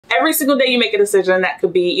Every single day you make a decision that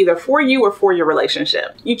could be either for you or for your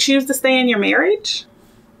relationship. You choose to stay in your marriage.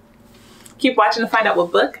 Keep watching to find out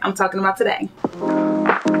what book I'm talking about today.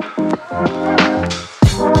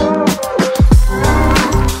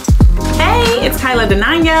 Hey, it's Kyla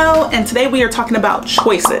Denanyoh, and today we are talking about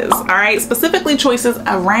choices, all right? Specifically choices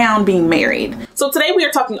around being married. So today we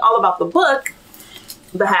are talking all about the book,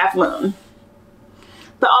 The Half Moon.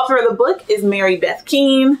 The author of the book is Mary Beth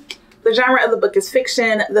Keane. The genre of the book is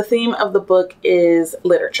fiction. The theme of the book is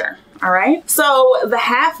literature, all right? So The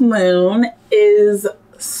Half Moon is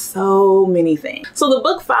so many things. So the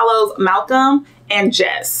book follows Malcolm and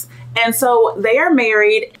Jess. And so they are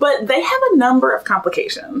married, but they have a number of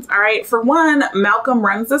complications, all right? For one, Malcolm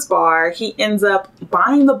runs this bar. He ends up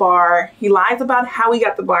buying the bar. He lies about how he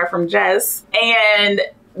got the bar from Jess. And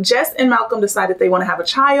Jess and Malcolm decided they want to have a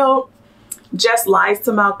child. Jess lies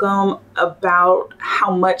to Malcolm about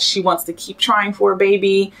how much she wants to keep trying for a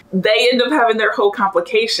baby. They end up having their whole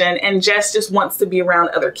complication, and Jess just wants to be around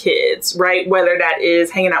other kids, right? Whether that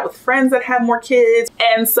is hanging out with friends that have more kids.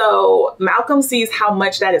 And so Malcolm sees how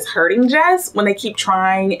much that is hurting Jess when they keep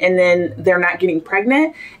trying and then they're not getting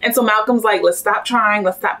pregnant. And so Malcolm's like, let's stop trying.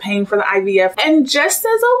 Let's stop paying for the IVF. And Jess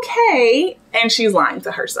says, okay. And she's lying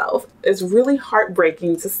to herself. It's really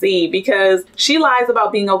heartbreaking to see because she lies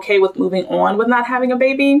about being okay with moving on with not having a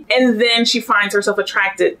baby. And then she finds herself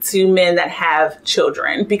attracted to men that have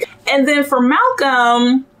children. And then for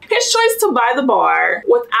Malcolm, his choice to buy the bar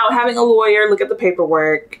without having a lawyer look at the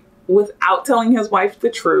paperwork, without telling his wife the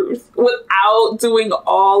truth, without doing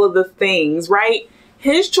all of the things, right?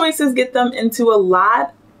 His choices get them into a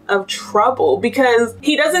lot of trouble because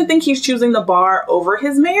he doesn't think he's choosing the bar over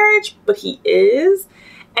his marriage, but he is.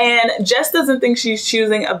 And Jess doesn't think she's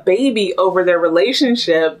choosing a baby over their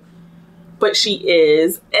relationship, but she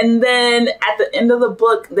is. And then at the end of the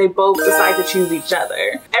book, they both decide to choose each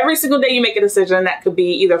other. Every single day you make a decision that could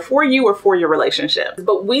be either for you or for your relationship.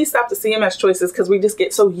 But we stop to see them as choices because we just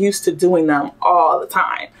get so used to doing them all the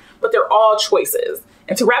time. But they're all choices.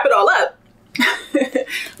 And to wrap it all up,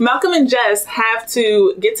 Malcolm and Jess have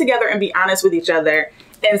to get together and be honest with each other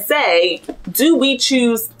and say, do we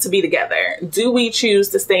choose to be together? Do we choose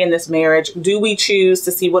to stay in this marriage? Do we choose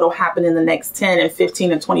to see what will happen in the next 10 and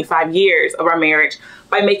 15 and 25 years of our marriage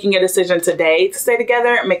by making a decision today to stay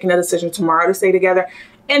together, making a decision tomorrow to stay together,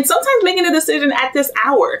 and sometimes making a decision at this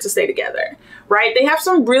hour to stay together, right? They have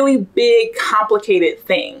some really big, complicated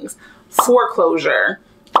things. Foreclosure,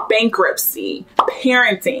 bankruptcy,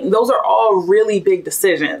 parenting. Those are all really big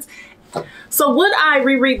decisions. So would I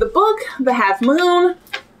reread the book, The Half Moon?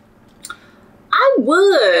 I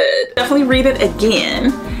would definitely read it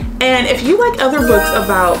again. And if you like other books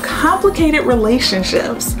about complicated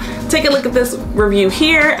relationships, take a look at this review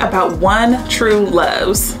here about One True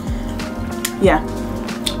Loves. Yeah,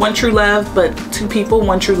 one true love, but two people,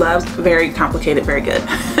 one true love. Very complicated, very good.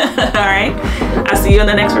 All right, I'll see you in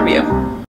the next review.